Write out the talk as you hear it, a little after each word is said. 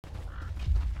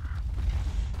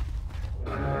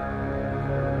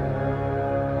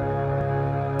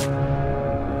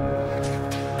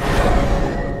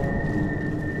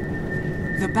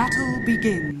battle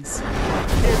begins. Will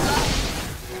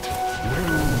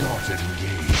not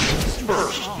engage.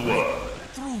 First blood.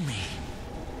 Through me.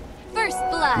 First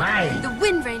blood. Mine. The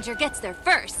Wind Ranger gets there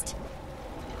first.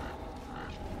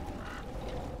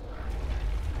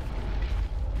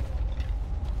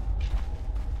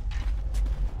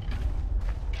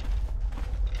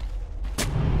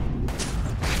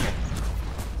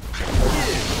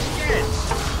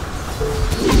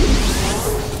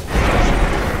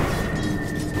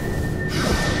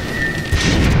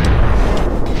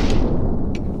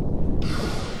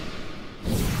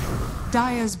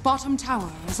 Dire's bottom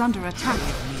tower is under attack.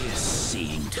 Give me a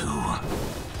seeing to.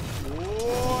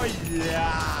 Oh,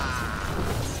 yeah!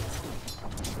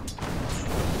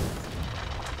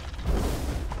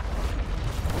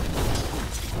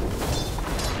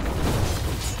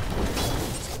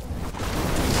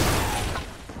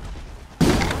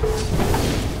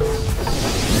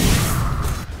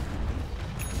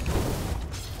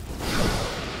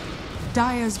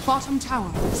 Dire's bottom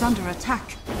tower is under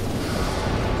attack.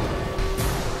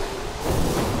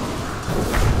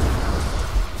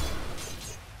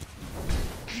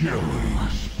 Killing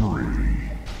spree.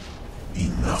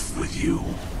 Enough with you.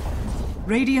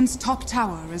 Radiant's top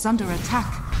tower is under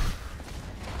attack.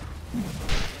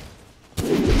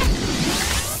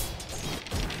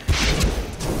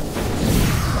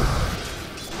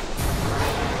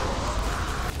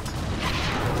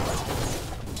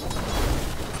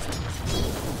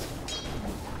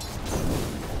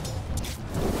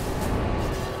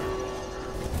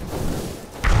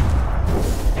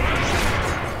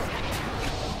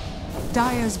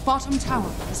 Dire's bottom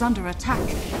tower is under attack.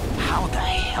 How the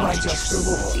hell did you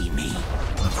see me?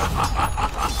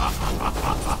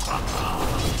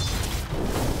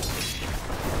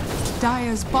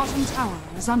 Dire's bottom tower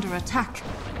is under attack.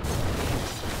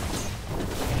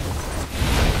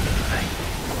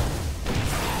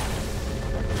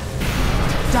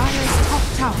 Dire's top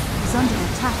tower is under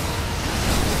attack.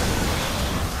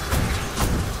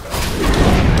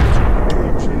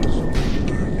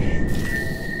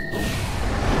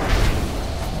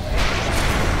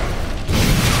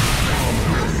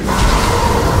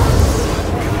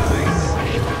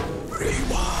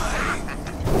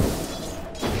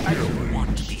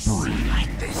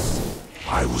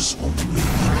 I was only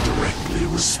indirectly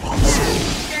responsible.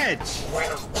 Catch!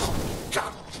 Well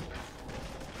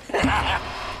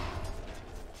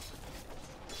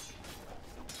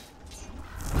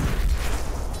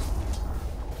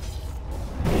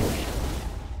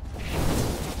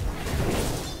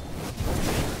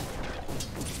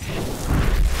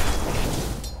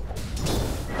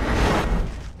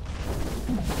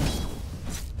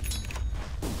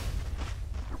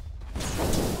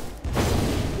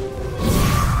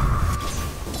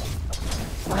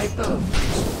done.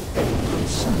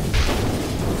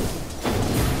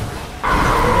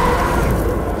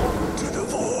 To the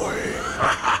void.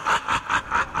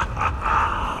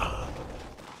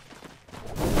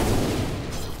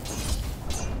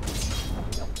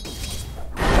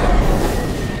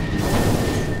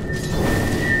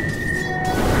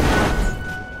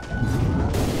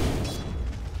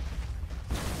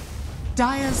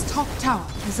 Dire's top tower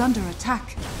is under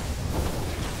attack.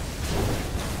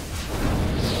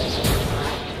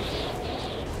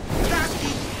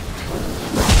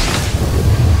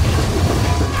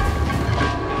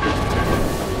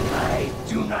 I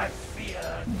do not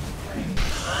fear.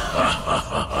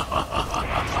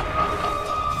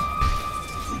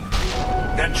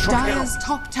 That should help. Dire's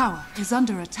top tower is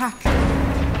under attack.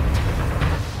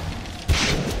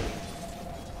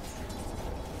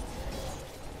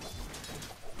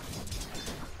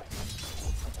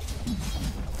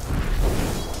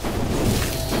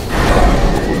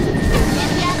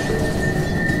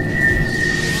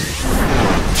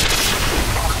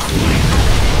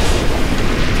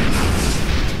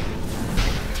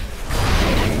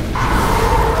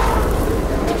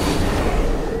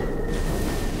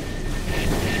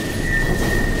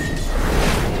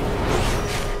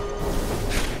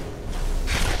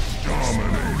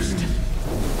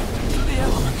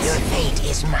 Your fate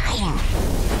is mine.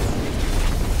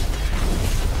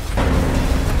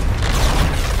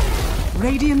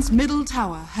 Radiant's middle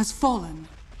tower has fallen.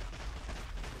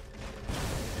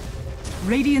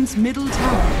 Radiant's middle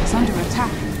tower is under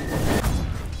attack.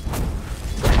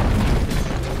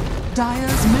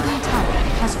 Dire's middle tower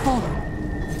has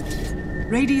fallen.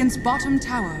 Radiant's bottom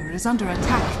tower is under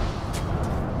attack.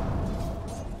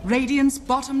 Radiant's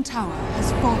bottom tower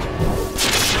has fallen.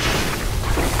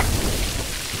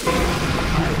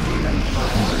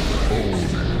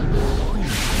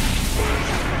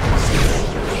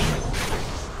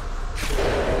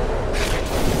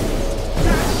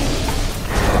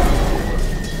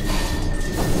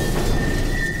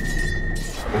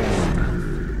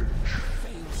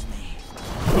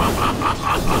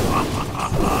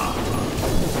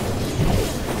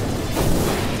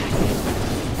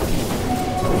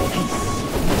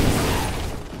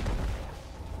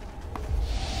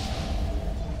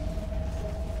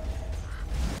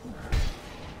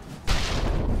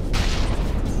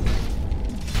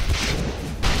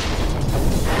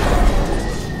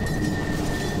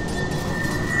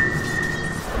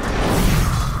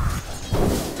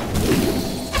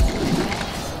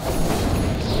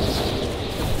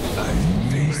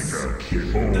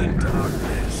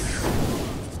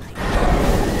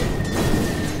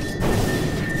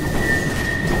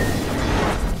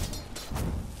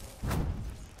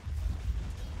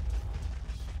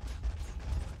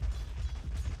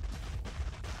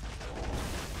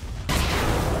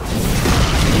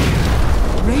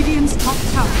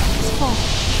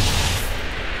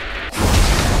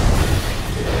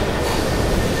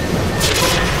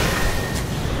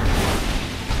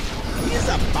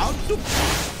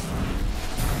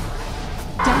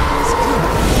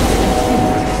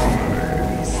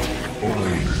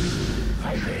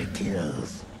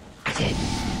 move. I did.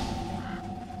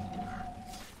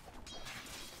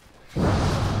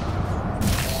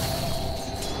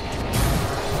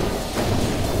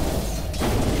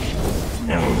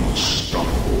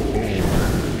 Unstoppable.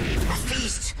 A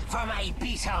feast for my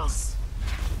beetles.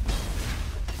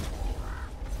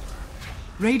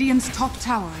 Radiant's top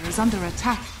tower is under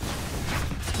attack.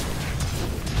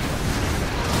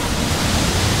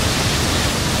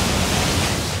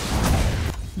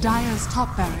 Dire's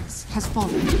top barracks has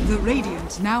fallen. The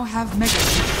Radiant now have mega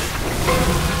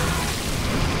shields.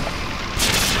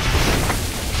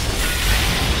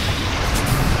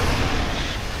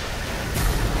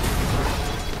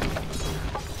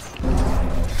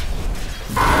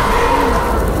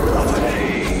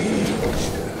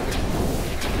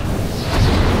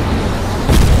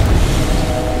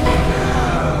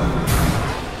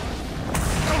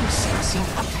 I'm sensing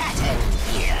a pattern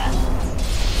here.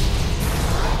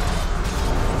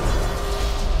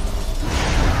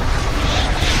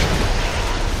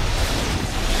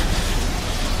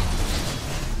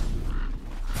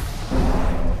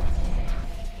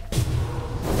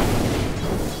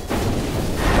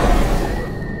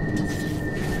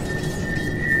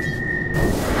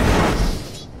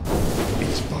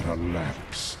 It's but a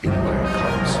lapse in my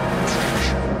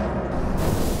concentration.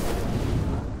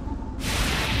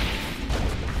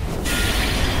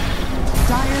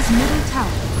 Dire's middle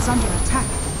tower is under attack.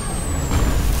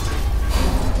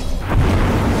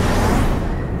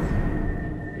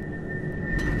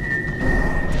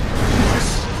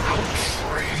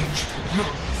 Outrage!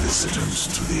 Visitors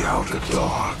to the outer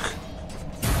dark.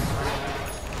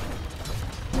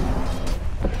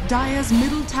 Dire's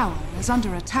middle tower is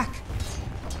under attack.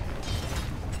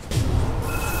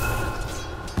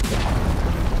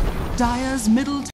 Dire's middle